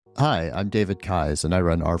Hi, I'm David Keyes, and I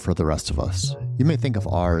run R for the Rest of Us. You may think of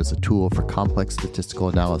R as a tool for complex statistical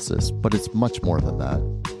analysis, but it's much more than that.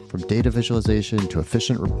 From data visualization to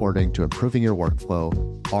efficient reporting to improving your workflow,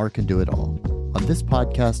 R can do it all. On this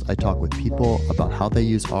podcast, I talk with people about how they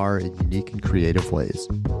use R in unique and creative ways.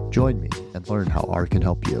 Join me and learn how R can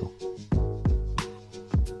help you.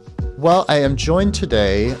 Well, I am joined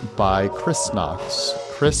today by Chris Knox.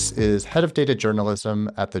 Chris is head of data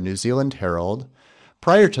journalism at the New Zealand Herald.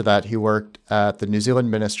 Prior to that, he worked at the New Zealand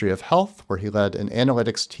Ministry of Health, where he led an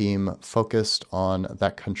analytics team focused on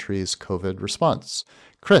that country's COVID response.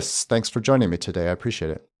 Chris, thanks for joining me today. I appreciate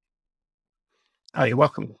it. Oh, you're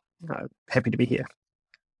welcome. Happy to be here.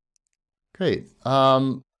 Great.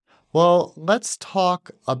 Well, let's talk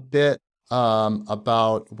a bit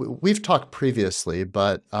about, we've talked previously,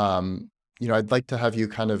 but I'd like to have you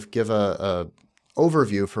kind of give a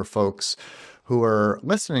overview for folks who are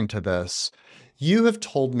listening to this. You have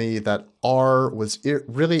told me that R was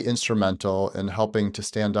really instrumental in helping to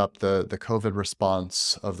stand up the COVID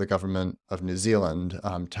response of the government of New Zealand,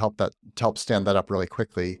 to help stand that up really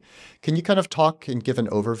quickly. Can you kind of talk and give an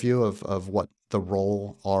overview of what the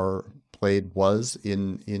role R played was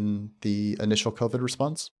in the initial COVID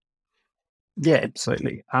response? Yeah,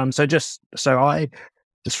 absolutely. Just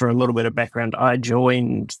for a little bit of background, I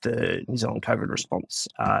joined the New Zealand COVID response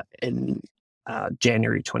in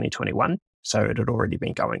January 2021. So it had already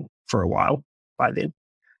been going for a while by then.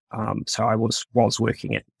 So I was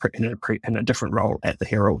working in a different role at the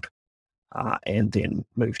Herald, and then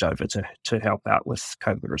moved over to help out with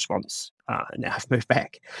COVID response. Now I've moved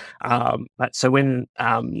back. The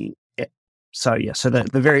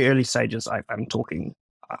very early stages, I'm talking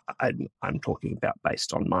about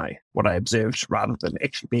based on what I observed rather than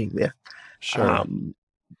actually being there. Sure.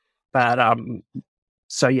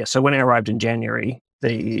 So when I arrived in January,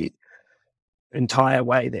 the entire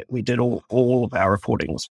way that we did all of our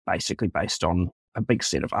reporting was basically based on a big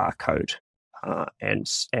set of R code, and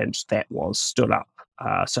that was stood up.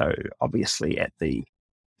 So obviously at the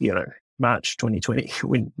March 2020,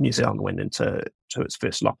 when New Zealand went into its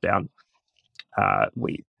first lockdown,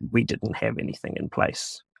 we didn't have anything in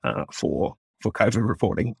place for COVID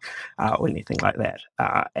reporting or anything like that,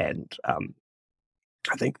 and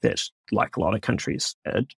I think that, like a lot of countries,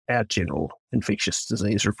 our general infectious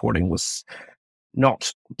disease reporting was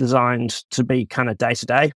not designed to be kind of day to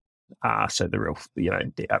day. So there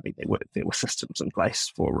were systems in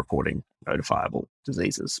place for reporting notifiable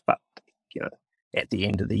diseases, but at the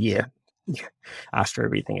end of the year, after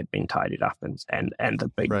everything had been tidied up, and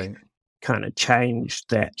the big kind of change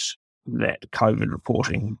that COVID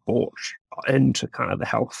reporting brought into kind of the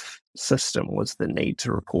health system was the need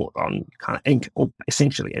to report on kind of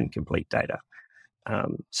essentially incomplete data.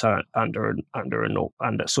 So under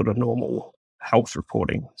sort of normal health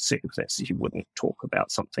reporting circumstances, you wouldn't talk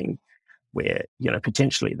about something where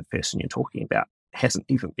potentially the person you're talking about hasn't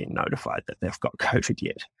even been notified that they've got COVID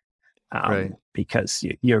yet, because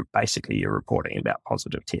you're reporting about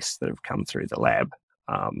positive tests that have come through the lab.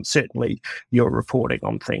 Certainly, you're reporting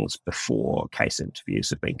on things before case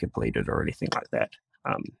interviews have been completed or anything like that.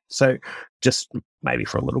 So, just maybe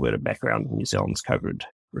for a little bit of background, New Zealand's COVID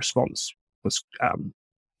response was.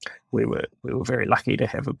 We were very lucky to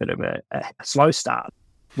have a bit of a slow start.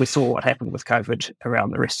 We saw what happened with COVID around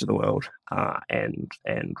the rest of the world, and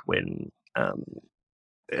when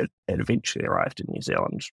it eventually arrived in New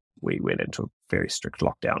Zealand, we went into a very strict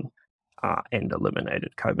lockdown and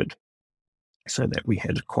eliminated COVID, so that we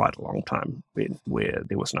had quite a long time where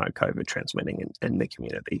there was no COVID transmitting in the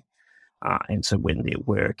community. And so when there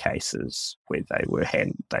were cases where they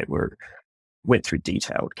went through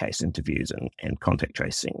detailed case interviews and contact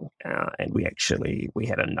tracing, and we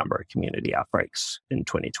had a number of community outbreaks in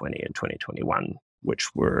 2020 and 2021,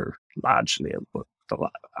 which were largely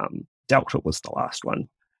Delta was the last one,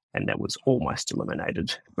 and that was almost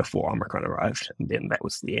eliminated before Omicron arrived, and then that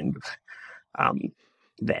was the end of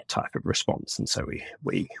that type of response. And so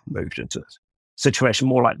we moved into a situation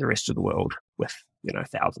more like the rest of the world with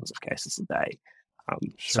thousands of cases a day.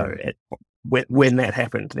 Sure. So when that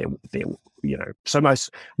happened,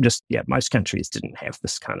 most countries didn't have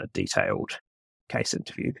this kind of detailed case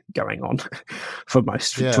interview going on for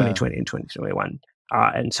most of 2020 and 2021.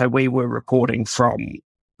 And so we were reporting from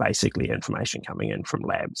basically information coming in from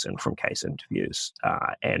labs and from case interviews,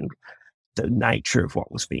 and the nature of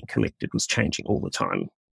what was being collected was changing all the time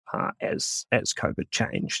as COVID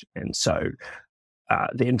changed. And so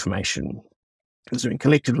the information that was being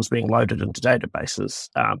collected was being loaded into databases,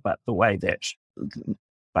 but the way that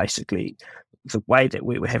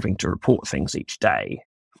we were having to report things each day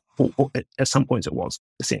at some points it was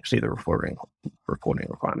essentially the reporting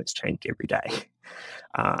requirements changed every day.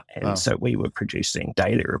 And Wow. so we were producing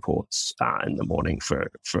daily reports in the morning for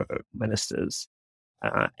ministers,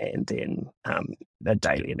 and then the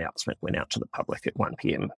daily announcement went out to the public at 1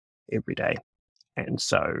 p.m. every day. And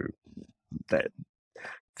so that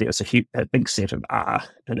there was a big set of R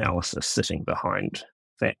analysis sitting behind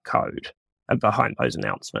that code, behind those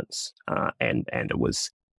announcements, and it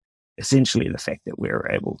was essentially the fact that we were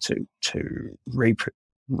able to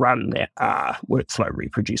run that R workflow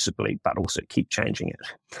reproducibly, but also keep changing it,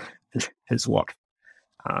 is what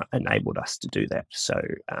enabled us to do that. So,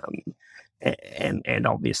 and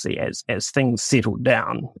obviously, as things settled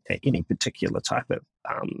down, any particular type of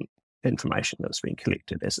information that's been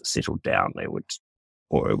collected, as it settled down, it would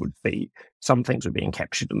be some things were being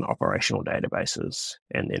captured in operational databases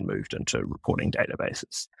and then moved into reporting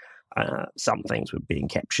databases. Some things were being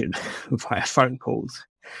captured via phone calls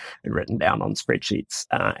and written down on spreadsheets.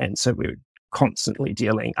 And so we were constantly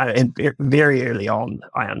dealing, and very early on,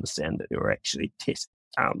 I understand that there were actually test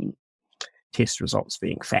results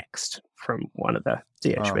being faxed from one of the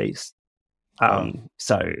DHBs. Wow.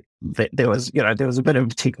 So there was a bit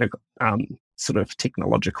of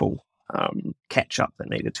technological catch up that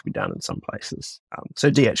needed to be done in some places.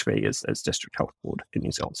 So DHB is District Health Board in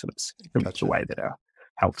New Zealand, so it's Gotcha. the way that our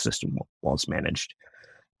health system was managed.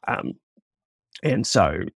 And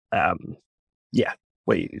so,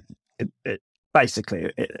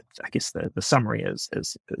 basically, I guess the summary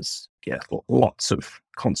is lots of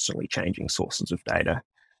constantly changing sources of data,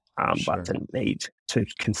 but the need to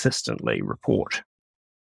consistently report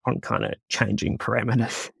on kind of changing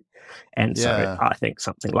parameters. And so I think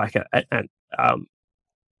something like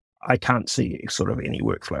I can't see sort of any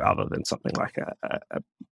workflow other than something like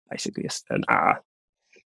basically an R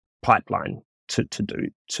pipeline to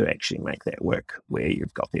actually make that work, where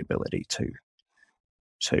you've got the ability to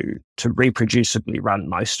reproducibly run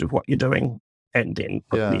most of what you're doing, and then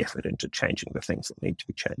put the effort into changing the things that need to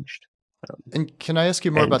be changed. And can I ask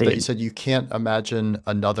you more about that? You said you can't imagine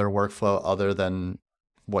another workflow other than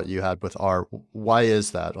what you had with R. Why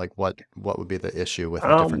is that? Like, what would be the issue with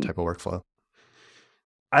a different type of workflow?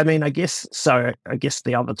 I mean, I guess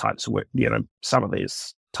the other types of work, some of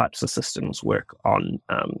these types of systems work on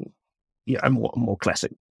a more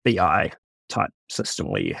classic BI type system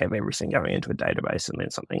where you have everything going into a database, and then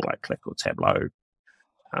something like Click or Tableau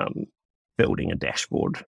building a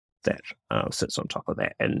dashboard that sits on top of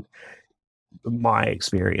that. And my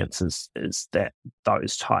experience is that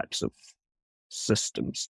those types of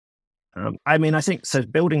systems, I mean, I think so.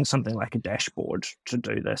 Building something like a dashboard to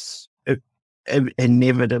do this, it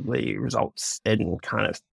inevitably results in kind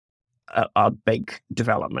of a big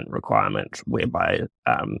development requirement, whereby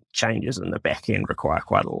changes in the back end require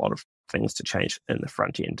quite a lot of things to change in the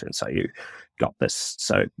front end, and so you got this.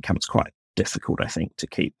 So it becomes quite difficult, I think, to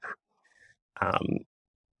keep the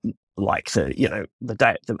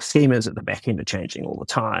schemas at the back end are changing all the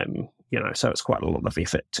time. So it's quite a lot of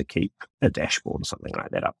effort to keep a dashboard or something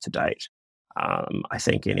like that up to date. I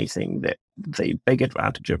think anything that the big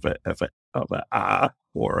advantage of a R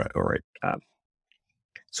or a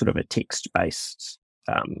sort of a text-based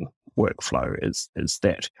workflow is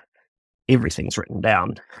that everything's written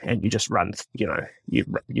down, and you just run, you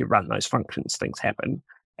run those functions, things happen.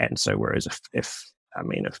 And so, whereas if it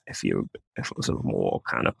was a more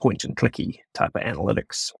kind of point and clicky type of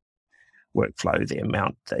analytics workflow, the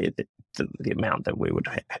amount that we would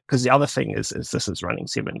have, because the other thing is this is running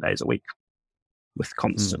 7 days a week with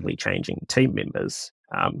constantly changing team members,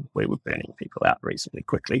 we were burning people out reasonably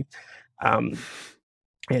quickly.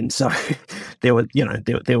 And so there was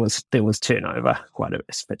turnover quite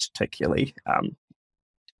particularly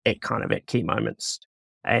at key moments,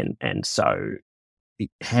 and so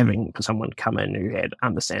having someone come in who had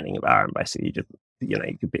understanding of R and basically just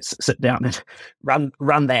you could sit down and run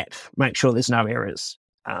that, make sure there's no errors.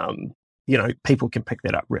 People can pick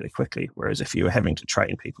that up really quickly. Whereas if you were having to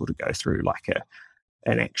train people to go through like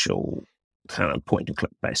an actual kind of point and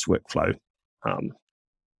click based workflow,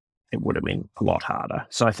 it would have been a lot harder.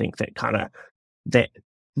 So I think that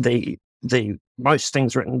the most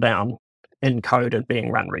things written down in code and being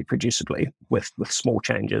run reproducibly with small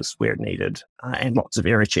changes where needed, and lots of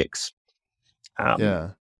error checks.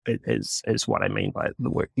 Is what I mean by the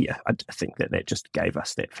work. Yeah, I think that just gave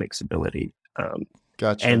us that flexibility.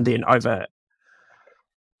 Gotcha. And then over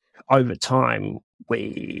time,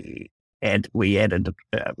 we added the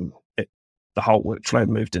whole workflow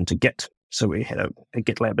moved into Git. So we had a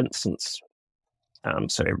GitLab instance.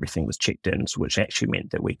 So everything was checked in, which actually meant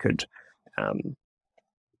that we could,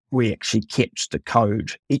 we actually kept the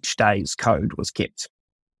code. Each day's code was kept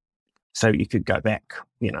So you could go back,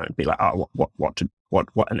 and be like, oh, what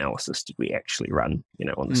analysis did we actually run,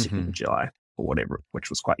 on the 2nd of July or whatever, which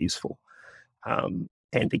was quite useful. And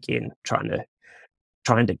again, trying to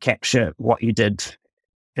capture what you did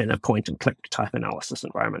in a point and click type analysis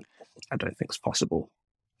environment, I don't think is possible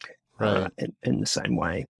in the same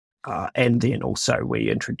way. And then also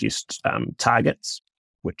we introduced targets,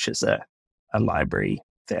 which is a library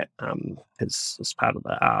that is part of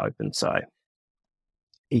the OpenSci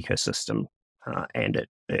ecosystem, and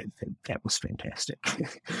that was fantastic.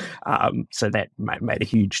 So that made a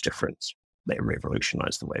huge difference. That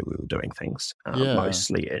revolutionized the way we were doing things,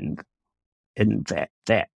 mostly in that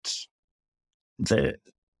it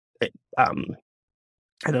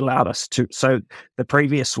allowed us to. So the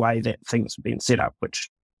previous way that things had been set up, which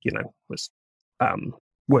was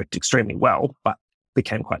worked extremely well, but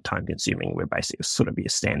became quite time consuming, where basically sort of be a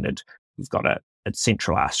standard. We've got a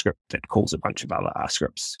central R script that calls a bunch of other R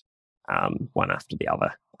scripts, one after the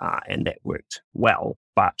other, and that worked well.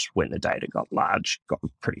 But when the data got large, it got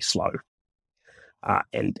pretty slow.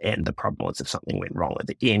 And the problem was if something went wrong at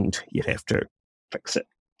the end, you'd have to fix it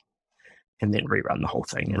and then rerun the whole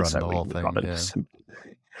thing. And so we got into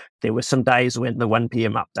there were some days when the 1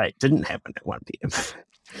 p.m. update didn't happen at 1 p.m.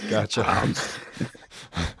 Gotcha.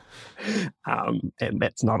 And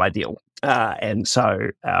that's not ideal. And so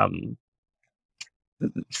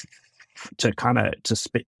to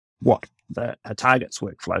spit what the targets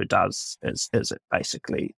workflow does is it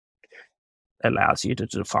basically allows you to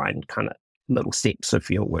define kind of little steps of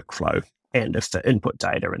your workflow. And if the input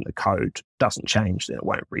data in the code doesn't change, then it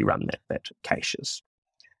won't rerun that caches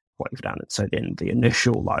what you've done. And so then the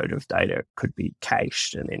initial load of data could be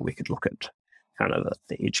cached, and then we could look at kind of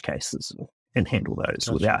the edge cases and handle those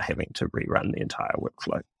without having to rerun the entire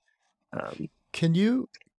workflow. Can you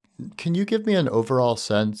give me an overall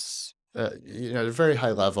sense, at a very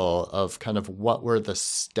high level, of kind of what were the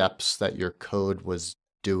steps that your code was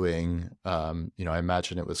doing? I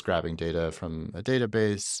imagine it was grabbing data from a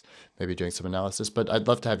database, maybe doing some analysis, but I'd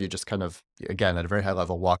love to have you just kind of, again, at a very high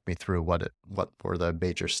level, walk me through what were the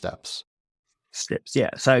major steps. Yeah.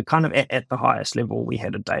 So kind of at the highest level, we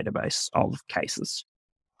had a database of cases.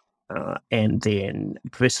 And then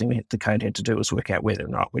the first thing that the code had to do was work out whether or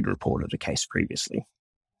not we'd reported a case previously.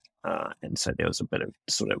 And so there was a bit of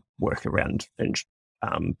sort of work around, and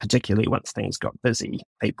particularly once things got busy,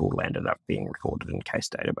 people ended up being recorded in case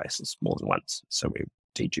databases more than once. So we were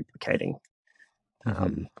deduplicating.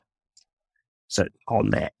 So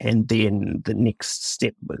on that, and then the next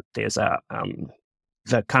step, there's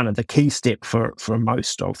the key step for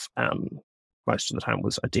most of the time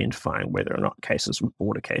was identifying whether or not cases were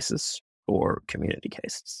border cases or community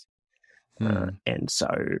cases. And so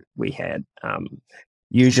we had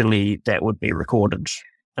usually that would be recorded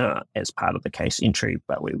as part of the case entry,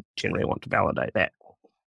 but we generally want to validate that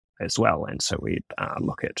as well. And so we'd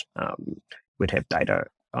look at, we'd have data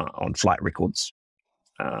on flight records,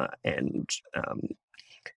 and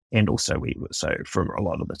also so from a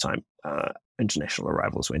lot of the time, international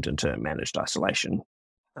arrivals went into managed isolation.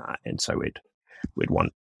 And so we'd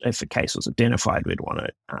want, if a case was identified, we'd want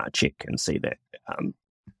to check and see that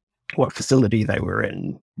what facility they were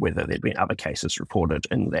in, whether there'd been other cases reported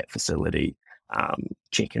in that facility,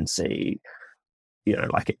 check and see,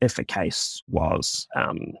 like if a case was,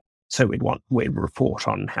 so we'd report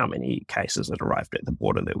on how many cases that arrived at the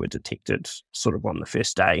border that were detected sort of on the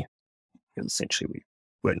first day, because essentially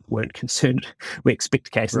we weren't concerned. We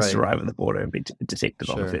expect cases to arrive at the border and be detected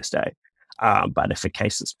on the first day. But if a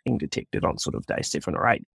case is being detected on sort of day 7 or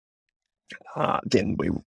 8, then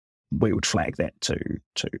we would flag that to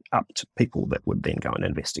people that would then go and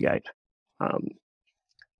investigate.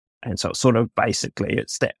 And so it's sort of basically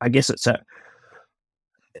it's that, I guess it's so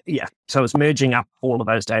it's merging up all of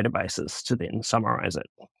those databases to then summarize it.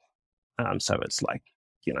 So it's like,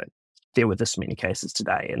 there were this many cases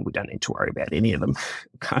today and we don't need to worry about any of them,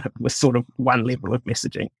 kind of with sort of one level of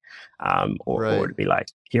messaging. Or it'd be like,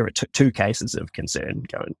 here are two cases of concern,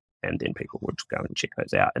 and then people would go and check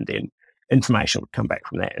those out, and then information would come back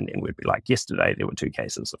from that, and then we'd be like, yesterday there were 2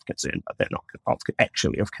 cases of concern, but they're not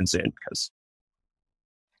actually of concern because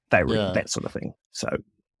they were that sort of thing. So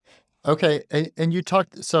okay, and you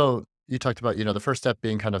talked about the first step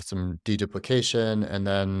being kind of some deduplication, and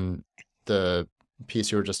then the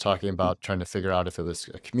piece you were just talking about trying to figure out if it was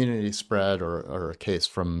a community spread or a case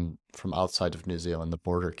from outside of New Zealand, the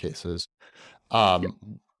border cases.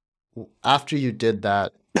 After you did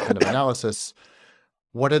that kind of analysis,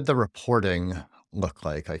 what did the reporting look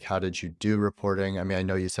like? Like, how did you do reporting? I mean, I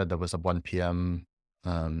know you said there was a 1 p.m.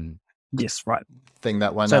 Yes, right. thing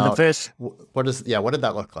that went so out. The first, what did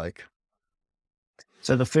that look like?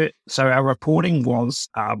 So our reporting was,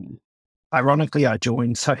 ironically, I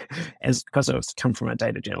joined because I was come from a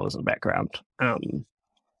data journalism background.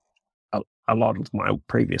 A lot of my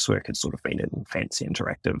previous work had sort of been in fancy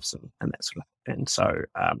interactives and that sort of, and so,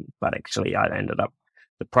 but actually, I ended up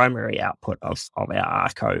the primary output of our R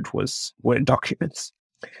code was Word documents.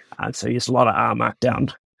 So you use a lot of R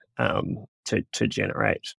Markdown to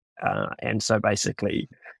generate, and so basically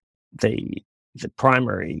the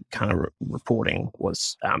primary kind of reporting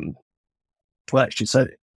was so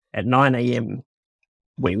at 9 a.m.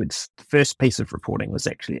 the first piece of reporting was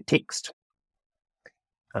actually a text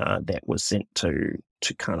that was sent to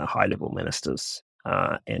kind of high level ministers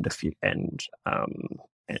and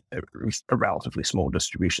a relatively small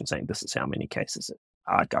distribution, saying this is how many cases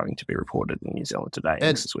are going to be reported in New Zealand today,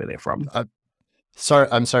 and this is where they're from.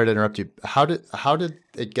 I'm sorry to interrupt you. How did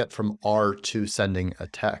it get from R to sending a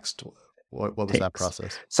text? What was that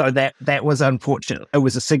process? So that was unfortunate. It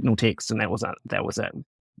was a signal text, and that was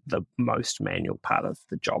the most manual part of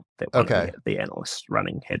the job that one of the analysts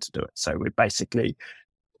running had to do it. So we basically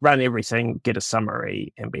run everything, get a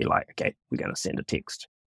summary, and be like, okay, we're going to send a text.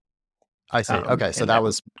 I see. Okay, so that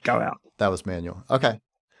was go out. That was manual. Okay.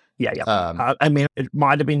 Yeah. I mean, it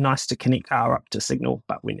might have been nice to connect R up to Signal,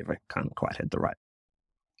 but we never kind of quite had the right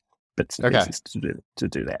bits and pieces to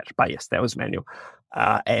do that. But yes, that was manual.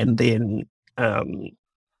 And then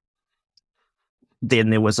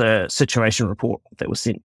there was a situation report that was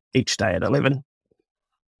sent each day at 11,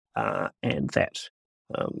 and that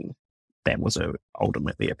was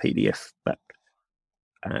ultimately a PDF, but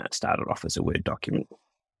started off as a Word document,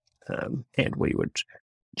 and we would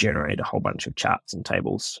generate a whole bunch of charts and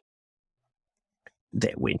tables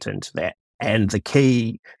that went into that. And the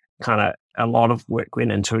key a lot of work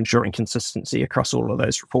went into ensuring consistency across all of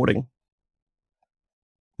those reporting,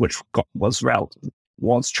 which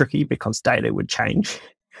was tricky because data would change.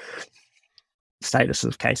 Status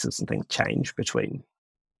of cases and things change between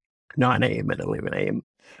 9 a.m. and 11 a.m.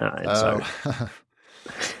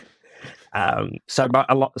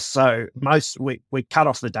 We cut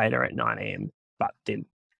off the data at 9 a.m., but then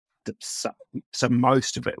so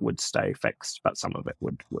most of it would stay fixed, but some of it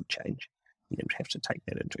would change. And you would have to take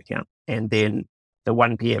that into account. And then the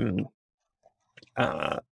 1 p.m.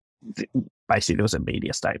 Basically there was a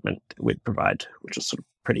media statement that we'd provide, which was sort of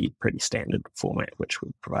pretty standard format, which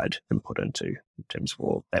we'd provide input into in terms of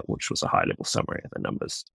all that, which was a high level summary of the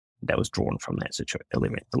numbers that was drawn from that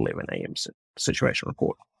 11 a.m. situation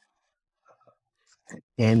report.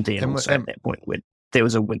 And then also at that point,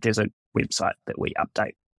 there's a website that we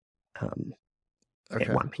update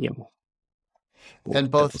at 1 p.m. And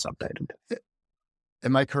both was updated.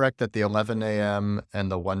 Am I correct that the 11 a.m. and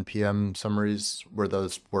the 1 p.m. summaries were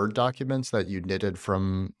those Word documents that you knitted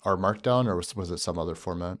from our Markdown, or was it some other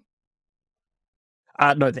format?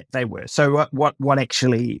 No, they were. So what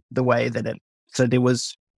actually, the way that there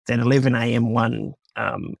was that 11 a.m. one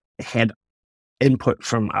had input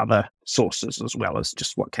from other sources as well as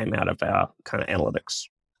just what came out of our kind of analytics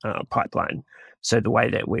pipeline. So the way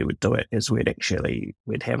that we would do it is we'd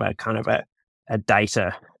have a kind of a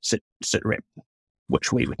data sit rep,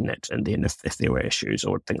 which we would knit, and then if there were issues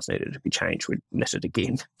or things needed to be changed, we'd knit it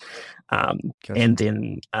again. And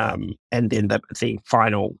then the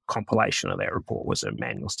final compilation of that report was a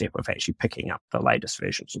manual step of actually picking up the latest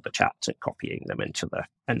versions of the charts and copying them into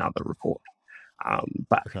another report,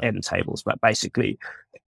 and tables. But basically,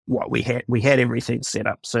 what we had everything set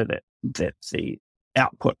up so that the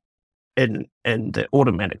output in the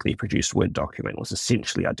automatically produced Word document was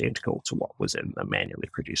essentially identical to what was in the manually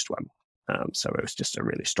produced one. So it was just a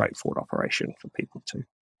really straightforward operation for people to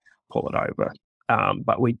pull it over.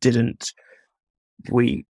 But we didn't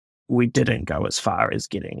go as far as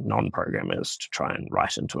getting non-programmers to try and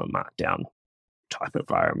write into a Markdown type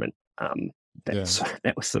environment.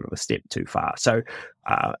 That was sort of a step too far. So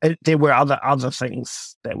there were other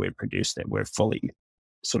things that were produced that were fully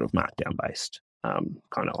sort of Markdown based,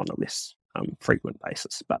 kind of on a less frequent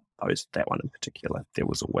basis. But that one in particular, there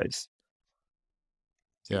was always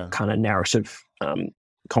kind of narrative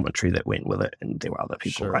commentary that went with it, and there were other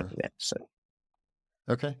people writing that. So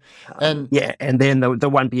and then the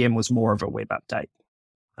 1 p.m. was more of a web update.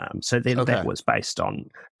 So then that was based on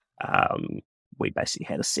we basically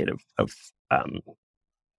had a set of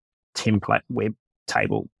template web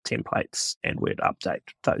table templates, and we'd update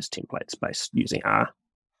those templates based using R.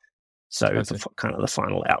 So the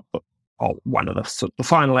final output of the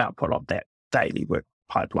final output of that daily work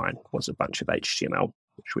pipeline was a bunch of HTML,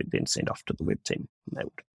 which we'd then send off to the web team, and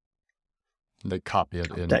they copy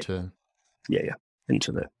it into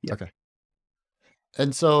into the Okay.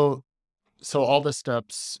 And so all the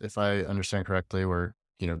steps, if I understand correctly, were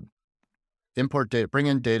you know, import data, bring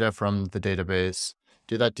in data from the database,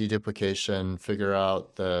 do that deduplication, figure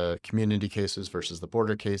out the community cases versus the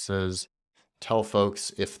border cases, tell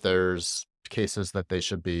folks if there's cases that they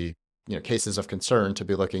should be, cases of concern to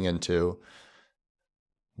be looking into,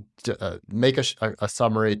 make a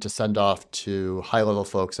summary to send off to high-level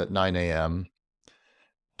folks at 9 a.m.,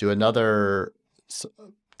 do another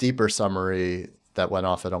deeper summary that went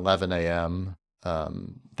off at 11 a.m.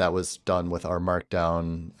 That was done with our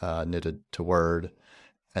Markdown knitted to Word,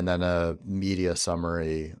 and then a media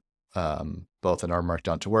summary, both in our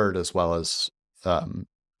Markdown to Word as well as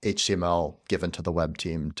HTML given to the web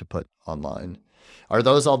team to put online. Are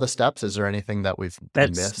those all the steps? Is there anything that we've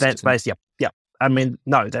missed? That's basically, yep. I mean,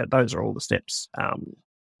 no, those are all the steps.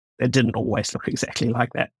 It didn't always look exactly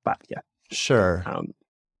like that, but yeah. Sure.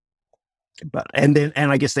 And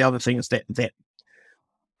I guess the other thing is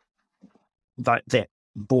that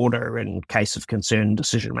border and case of concern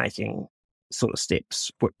decision making sort of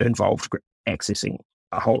steps involved accessing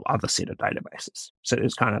a whole other set of databases. So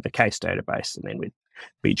there's kind of the case database, and then we'd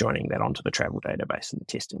be joining that onto the travel database and the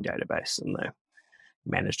testing database and the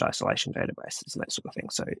managed isolation databases and that sort of thing.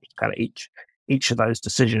 So it's kind of each of those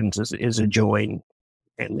decisions is a join,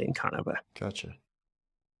 and then kind of a gotcha.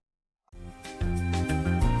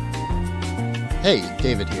 Hey,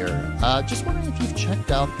 David here. Just wondering if you've checked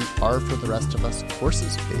out the R for the Rest of Us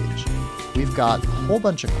courses page. We've got a whole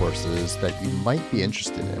bunch of courses that you might be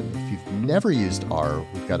interested in. If you've never used R,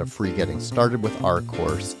 we've got a free Getting Started with R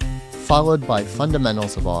course, followed by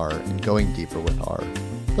Fundamentals of R and Going Deeper with R.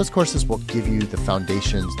 Those courses will give you the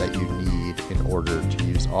foundations that you need in order to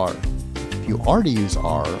use R. If you already use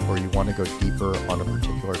R or you want to go deeper on a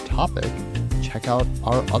particular topic, check out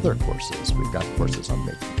our other courses. We've got courses on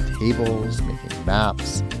making tables, making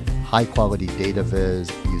maps, high-quality data viz,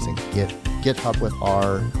 using GitHub with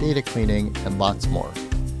R, data cleaning, and lots more.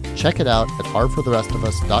 Check it out at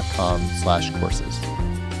rfortherestofus.com/courses.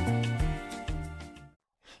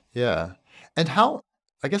 Yeah. And how,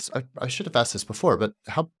 I guess I should have asked this before, but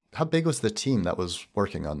how big was the team that was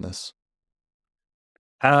working on this?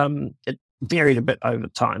 It varied a bit over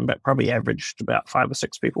time, but probably averaged about 5 or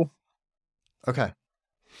 6 people. Okay.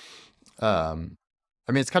 I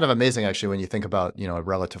mean, it's kind of amazing actually when you think about, a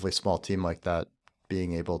relatively small team like that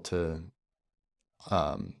being able to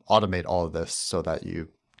automate all of this so that you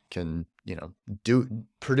can,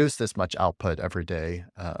 produce this much output every day.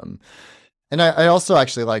 And I also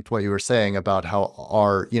actually liked what you were saying about how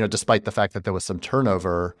R, despite the fact that there was some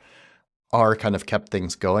turnover, R kind of kept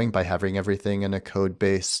things going by having everything in a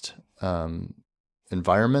code-based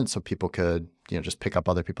environment, so people could, just pick up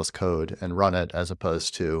other people's code and run it, as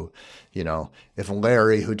opposed to, if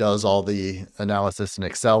Larry, who does all the analysis in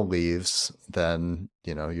Excel, leaves, then,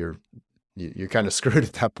 you're kind of screwed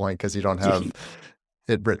at that point because you don't have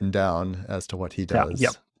it written down as to what he does.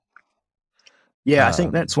 Yep. Yeah, I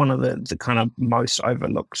think that's one of the kind of most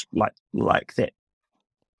overlooked, like that.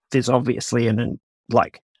 There's obviously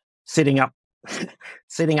setting up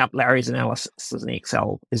Larry's analysis in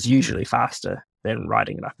Excel is usually faster than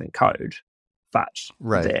writing it up in code, but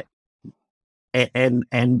right.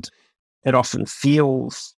 And it often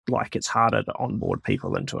feels like it's harder to onboard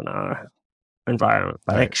people into an R environment.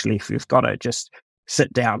 But right. Actually, if you've got to just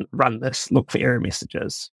sit down, run this, look for error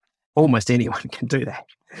messages, almost anyone can do that.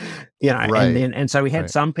 Right. And so we had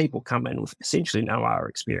some people come in with essentially no R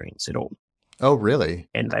experience at all. Oh, really?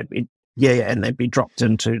 And they'd be dropped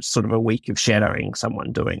into sort of a week of shadowing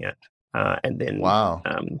someone doing it, and then wow.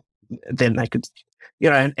 Then they could,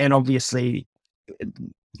 and obviously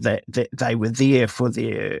they were there for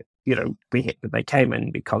their, they came in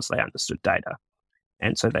because they understood data,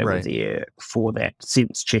 and so they were there for that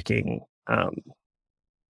sense checking.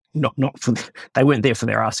 Not for they weren't there for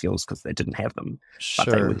their R skills because they didn't have them, but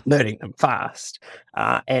they were learning them fast.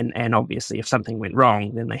 And obviously, if something went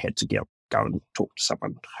wrong, then they had to go and talk to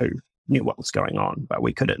someone who knew what was going on. But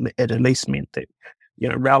it at least meant that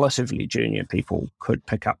relatively junior people could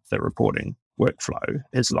pick up the reporting workflow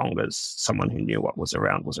as long as someone who knew what was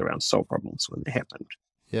around to solve problems when they happened.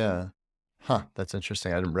 Yeah. Huh. That's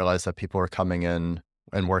interesting. I didn't realize that people were coming in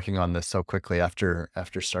and working on this so quickly after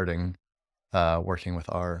starting working with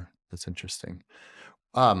R. That's interesting.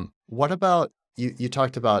 What about you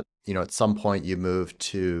talked about, at some point you moved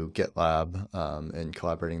to GitLab and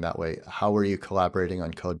collaborating that way. How were you collaborating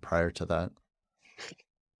on code prior to that?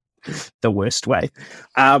 The worst way.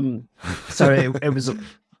 So it was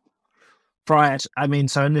prior to,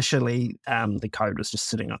 so initially the code was just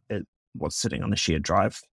sitting on a shared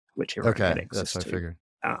drive, which everyone had access that's what to. I figured.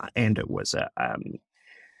 And it was a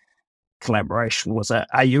collaboration was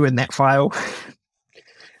are you in that file?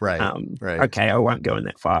 Right. Right. Okay, I won't go in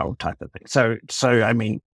that file type of thing. So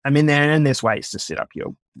there's ways to set up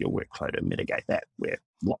your workflow to mitigate that, where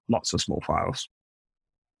lots of small files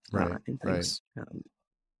Right. and Right. things.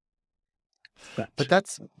 But But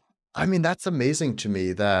that's amazing to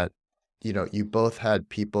me that, you both had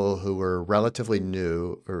people who were relatively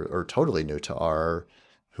new or totally new to R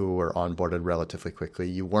who were onboarded relatively quickly.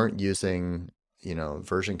 You weren't using,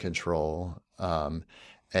 version control.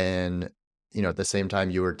 And, at the same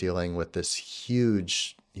time you were dealing with this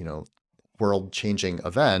huge, world-changing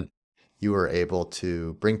event. You were able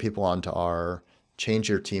to bring people onto R, change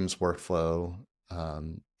your team's workflow,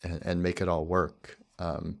 and make it all work.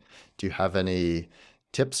 Do you have any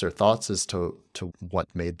tips or thoughts as to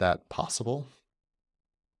what made that possible?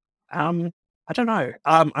 I don't know.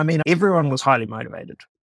 Everyone was highly motivated.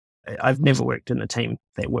 I've never worked in a team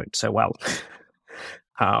that worked so well.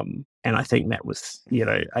 And I think that was,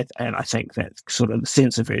 I think that sort of the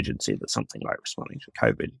sense of urgency that something like responding to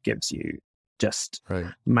COVID gives you just Right.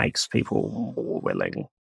 makes people more willing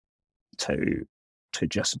to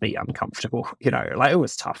just be uncomfortable. Like it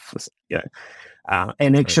was tough. And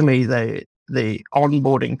Right. actually, the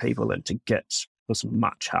onboarding people into Git was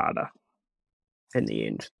much harder in the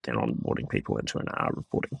end than onboarding people into an R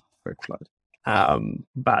reporting workflow.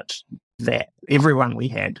 But that everyone we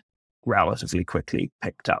had relatively quickly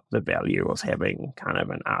picked up the value of having kind of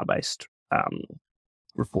an R-based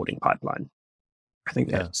reporting pipeline. I think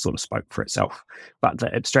Yeah. that sort of spoke for itself. But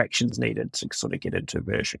the abstractions needed to sort of get into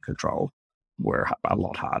version control were a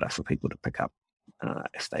lot harder for people to pick up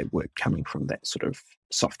if they were coming from that sort of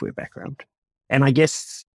software background. And I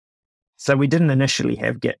guess, so we didn't initially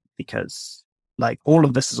have Git because like all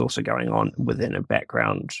of this is also going on within a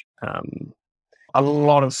background. A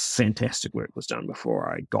lot of fantastic work was done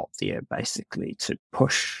before I got there, basically to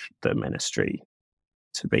push the ministry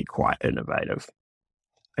to be quite innovative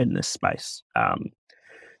in this space.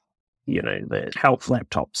 The health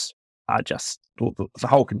laptops are just, the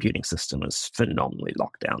whole computing system is phenomenally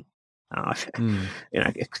locked down. Mm.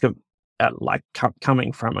 Like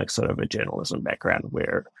coming from a sort of a journalism background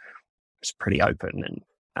where it's pretty open and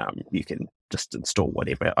you can just install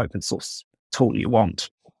whatever open source tool you want.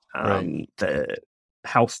 Right. The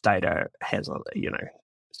health data has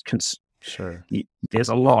Sure. there's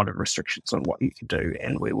a lot of restrictions on what you can do,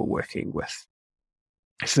 and we were working with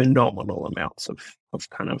phenomenal amounts of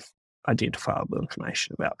kind of identifiable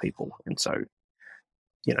information about people, and so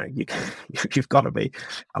you've got to be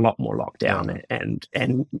a lot more locked Yeah. down. And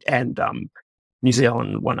New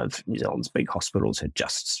Zealand, one of New Zealand's big hospitals, had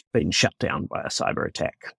just been shut down by a cyber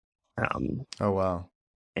attack. Oh, wow.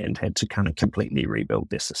 And had to kind of completely rebuild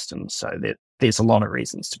their systems. So there's a lot of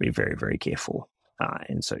reasons to be very, very careful.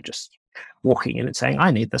 And so just walking in and saying,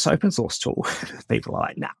 I need this open source tool, people are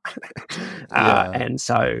like, nah. Yeah. And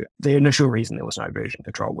so the initial reason there was no version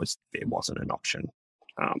control was it wasn't an option.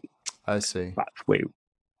 I see.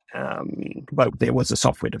 But there was a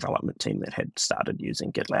software development team that had started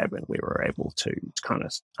using GitLab, and we were able to kind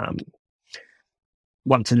of,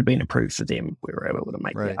 once it had been approved for them, we were able to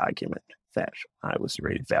make Right. the argument that it was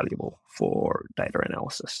really valuable for data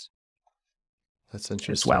analysis That's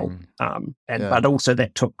as well. interesting. But also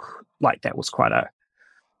that was quite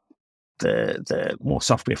the more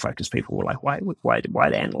software focused people were like, why do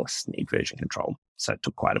analysts need version control? So it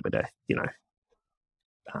took quite a bit of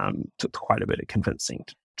convincing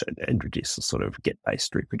to introduce a sort of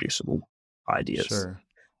Git-based reproducible ideas. Sure.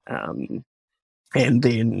 And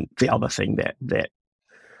then the other thing that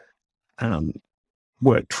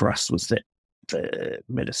worked for us was that the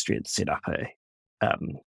ministry had set up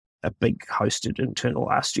a big hosted internal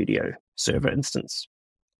RStudio server instance.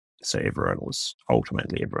 So everyone was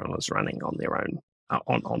running on their own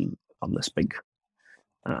on this big.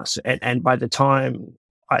 And by the time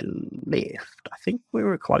I left, I think we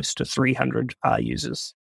were close to 300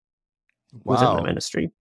 users within the Wow.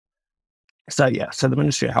 ministry. So the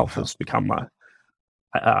Ministry of Health has become a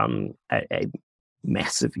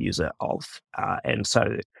massive user of, and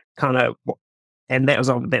so kind of, and that's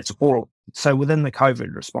all. So within the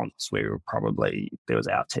COVID response, there was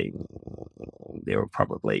our team. There were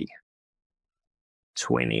probably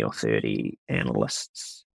 20 or 30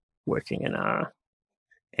 analysts working in R,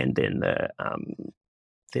 and then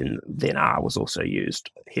then R was also used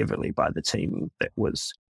heavily by the team that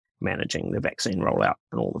was managing the vaccine rollout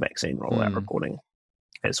and all the vaccine rollout reporting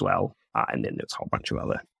as well. And then there's a whole bunch of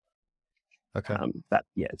other. Okay. But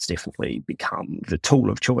yeah, it's definitely become the tool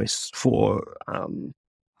of choice for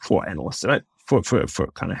analysts, for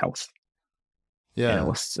kind of health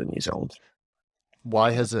analysts in New Zealand.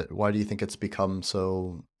 Why do you think it's become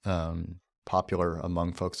so popular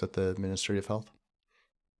among folks at the Ministry of Health?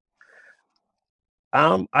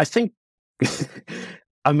 I think,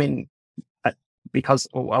 I mean, because,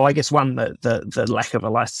 well, I guess one, the lack of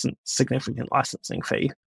a significant licensing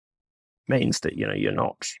fee means that, you're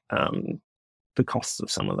not, the costs of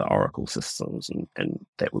some of the Oracle systems and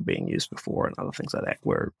that were being used before and other things like that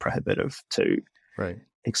were prohibitive to Right.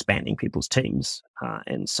 expanding people's teams.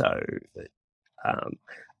 And so, um,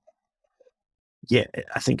 yeah,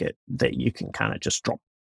 I think that you can kind of just drop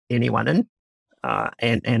anyone in.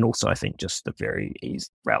 And also, I think just the very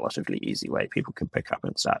relatively easy way people can pick up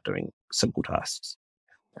and start doing simple tasks,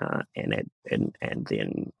 and then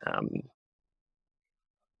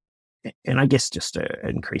and I guess just an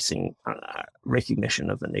increasing recognition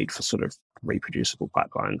of the need for sort of reproducible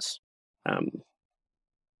pipelines, and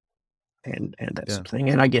that Yeah. sort of thing.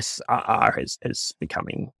 And I guess R is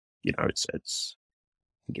becoming, it's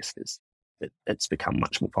I guess it's become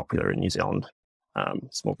much more popular in New Zealand.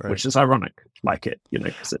 Right. Which is ironic, like it,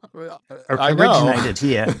 because it I know. originated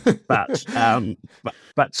here, but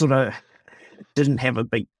sort of didn't have a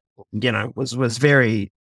big, was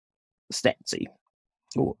very statsy.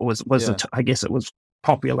 Yeah. I guess it was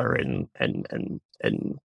popular in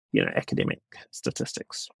academic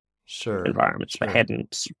statistics Sure. environments, but Sure.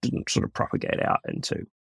 didn't sort of propagate out into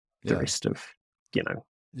the Yeah. rest of Yeah,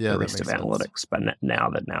 the that rest of makes sense. analytics. But now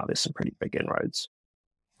there's some pretty big inroads.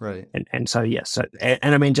 Right. And so, yeah,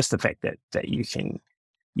 and I mean, just the fact that you can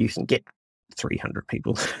get 300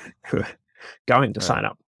 people who are going to Right. sign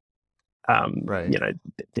up. Right.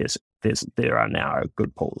 There are now a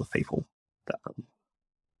good pool of people that,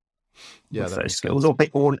 Yeah, with that those makes skills, sense.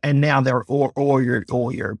 and now all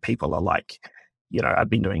your people are like, I've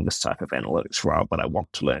been doing this type of analytics for a while, but I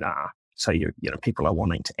want to learn R. So people are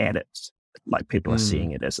wanting to add it. Like people are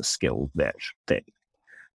seeing it as a skill that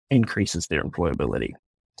increases their employability.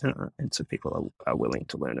 And so people are willing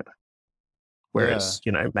to learn it. Whereas,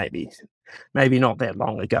 maybe not that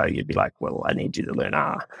long ago, you'd be like, well, I need you to learn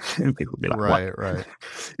R. And people would be like, Right. what? Right.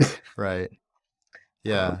 Right.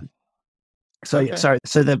 Yeah. So, Okay.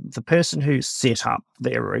 so the person who set up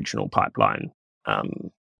their original pipeline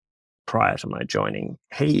prior to my joining,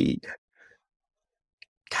 he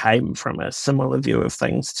came from a similar view of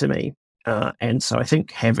things to me. And so I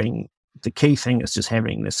think the key thing is just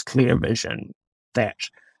having this clear vision that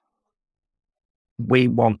we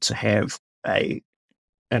want to have an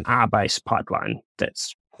R-based pipeline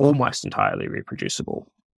that's almost entirely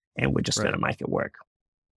reproducible, and we're just going to make it work.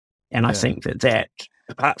 And I think that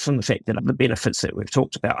apart from the fact that the benefits that we've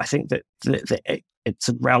talked about, I think that it's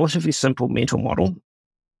a relatively simple mental model.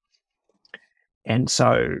 And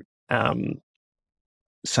so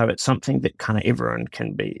it's something that kind of everyone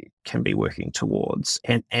can be working towards,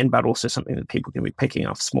 and but also something that people can be picking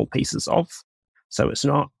off small pieces of. So it's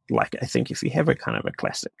not like, I think if you have a kind of a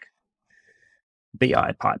classic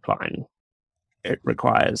BI pipeline, it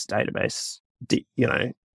requires database, DB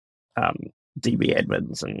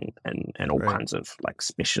admins and all kinds of like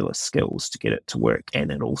specialist skills to get it to work.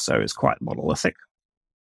 And it also is quite monolithic.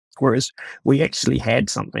 Whereas we actually had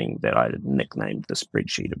something that I nicknamed the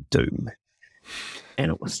spreadsheet of doom.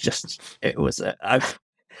 And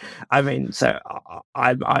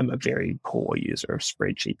I'm a very poor user of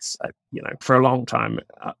spreadsheets. For a long time,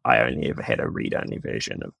 I only ever had a read-only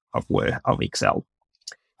version of Excel.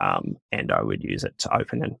 And I would use it to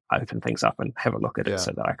open things up and have a look at it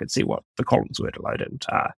so that I could see what the columns were to load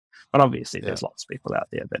into R. But obviously, there's lots of people out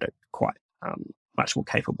there that are quite much more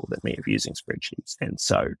capable than me of using spreadsheets. And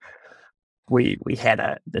so we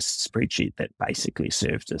had this spreadsheet that basically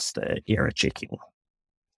served as the error checking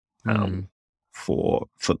for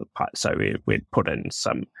the pipe. So we'd put in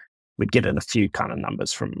we'd get in a few kind of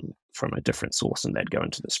numbers from a different source, and they'd go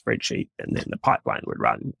into the spreadsheet, and then the pipeline would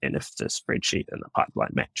run. And if the spreadsheet and the pipeline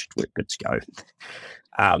matched, we're good to go.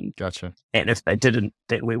 Gotcha. And if they didn't,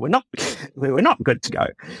 then we were not good to go.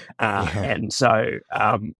 And so,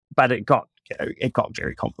 but it got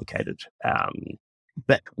very complicated.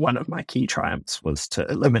 But one of my key triumphs was to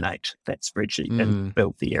eliminate that spreadsheet and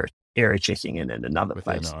build the error checking in another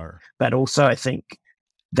place. But also, I think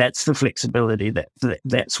that's the flexibility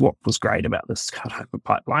that's what was great about this type of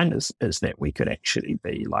pipeline is that we could actually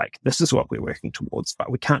be like, this is what we're working towards, but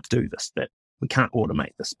we can't do this bit. We can't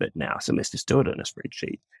automate this bit now. So let's just do it in a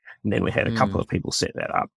spreadsheet. And then we had a couple of people set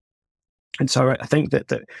that up. And so I think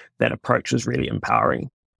that approach was really empowering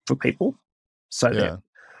for people, so that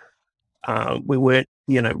we weren't,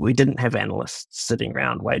 we didn't have analysts sitting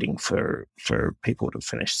around waiting for people to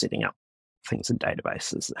finish setting up things in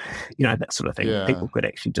databases, that sort of thing. People could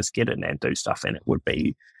actually just get in and do stuff, and it would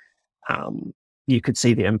be, you could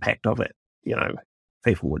see the impact of it.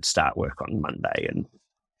 People would start work on Monday, and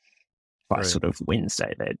by Right. sort of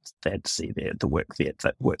Wednesday, they'd see the work they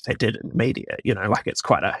did in the media. Like it's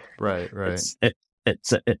quite a Right.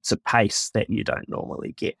 it's a pace that you don't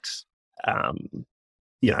normally get.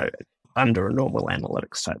 You know, under a normal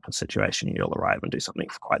analytics type of situation, you'll arrive and do something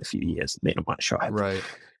for quite a few years, and then it might show up Right.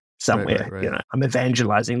 somewhere. Right. I'm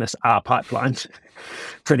evangelizing this R pipeline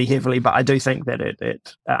pretty heavily, but I do think that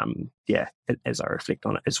as I reflect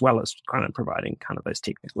on it, as well as kind of providing kind of those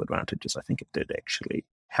technical advantages, I think it did actually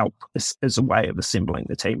help as a way of assembling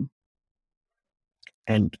the team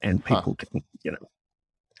and people can,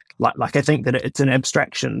 like I think that it's an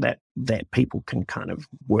abstraction that people can kind of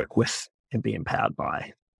work with and be empowered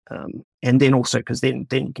by. And then also, because then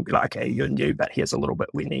you can be like, okay, you're new, but here's a little bit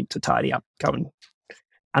we need to tidy up, go and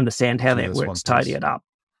understand how that works, tidy it up,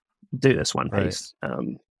 do this one piece.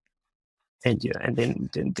 And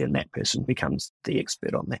then that person becomes the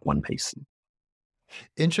expert on that one piece.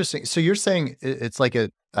 Interesting. So you're saying it's like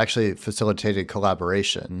it actually facilitated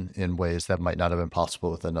collaboration in ways that might not have been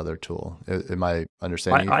possible with another tool. Am I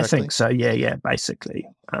understanding you correctly? I think so. Yeah, basically.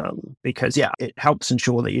 Because it helps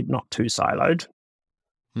ensure that you're not too siloed.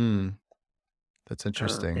 That's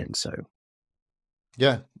interesting. And so,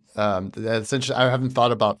 that's interesting. I haven't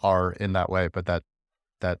thought about R in that way, but that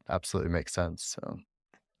absolutely makes sense. So,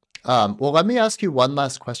 well, let me ask you one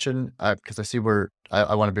last question because I see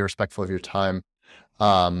I want to be respectful of your time.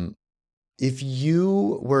 If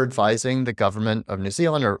you were advising the government of New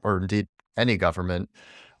Zealand or indeed any government,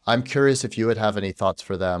 I'm curious if you would have any thoughts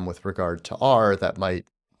for them with regard to R that might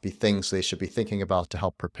be things they should be thinking about to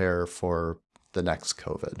help prepare for the next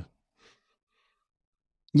COVID.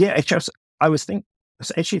 Yeah, actually, I was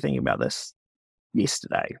actually thinking about this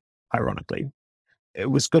yesterday, ironically. It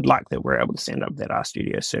was good luck that we're able to stand up that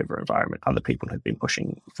RStudio server environment. Other people have been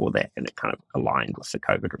pushing for that, and it kind of aligned with the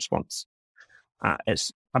COVID response.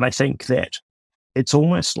 But I think that it's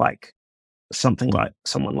almost like someone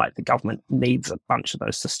like the government needs a bunch of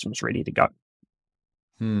those systems ready to go.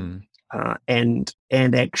 And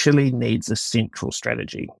actually needs a central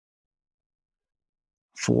strategy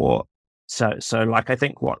for. So like I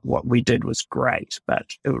think what we did was great, but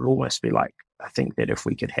it would almost be like, I think that if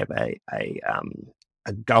we could have a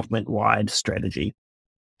government-wide strategy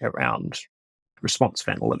around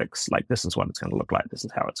responsive analytics, like this is what it's going to look like, this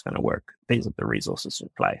is how it's going to work, these are the resources in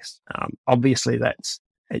place. Obviously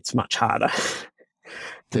it's much harder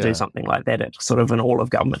to do something like that at sort of an all of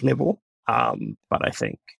government level. But I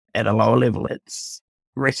think at a lower level, it's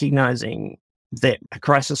recognizing that a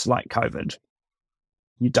crisis like COVID,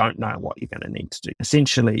 you don't know what you're going to need to do.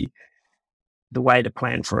 Essentially, the way to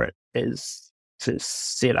plan for it is to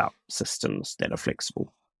set up systems that are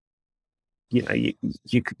flexible. You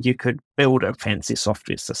could build a fancy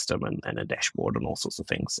software system and a dashboard and all sorts of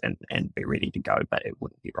things and be ready to go, but it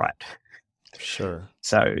wouldn't be right. Sure.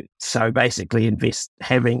 So basically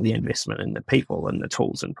having the investment in the people and the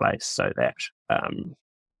tools in place so that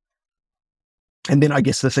and then I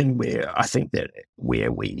guess the thing where I think that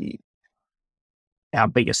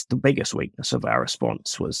the biggest weakness of our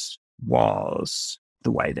response was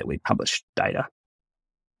the way that we published data.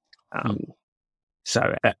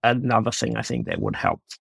 So another thing I think that would help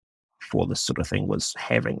for this sort of thing was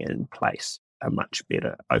having in place a much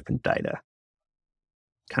better open data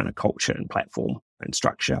kind of culture and platform and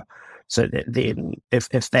structure, so that then if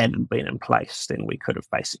that had been in place, then we could have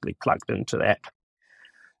basically plugged into that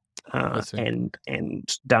and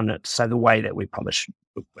done it. So the way that we published,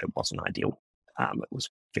 it wasn't ideal. It was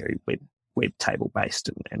very web table based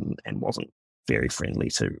and wasn't very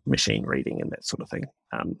friendly to machine reading and that sort of thing.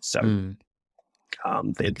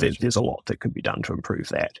 There's a lot that could be done to improve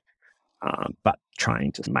that, but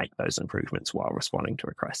trying to make those improvements while responding to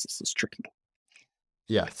a crisis is tricky.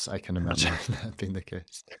 Yes, I can imagine that being the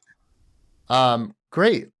case.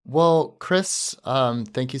 Great. Well, Chris,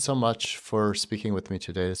 thank you so much for speaking with me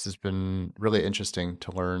today. This has been really interesting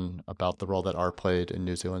to learn about the role that R played in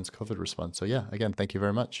New Zealand's COVID response. So yeah, again, thank you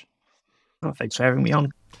very much. Oh, thanks for having me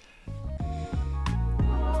on.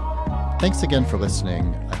 Thanks again for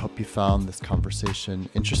listening. I hope you found this conversation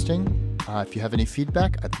interesting. If you have any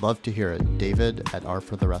feedback, I'd love to hear it.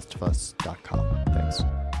 David@rfortherestofus.com. Thanks.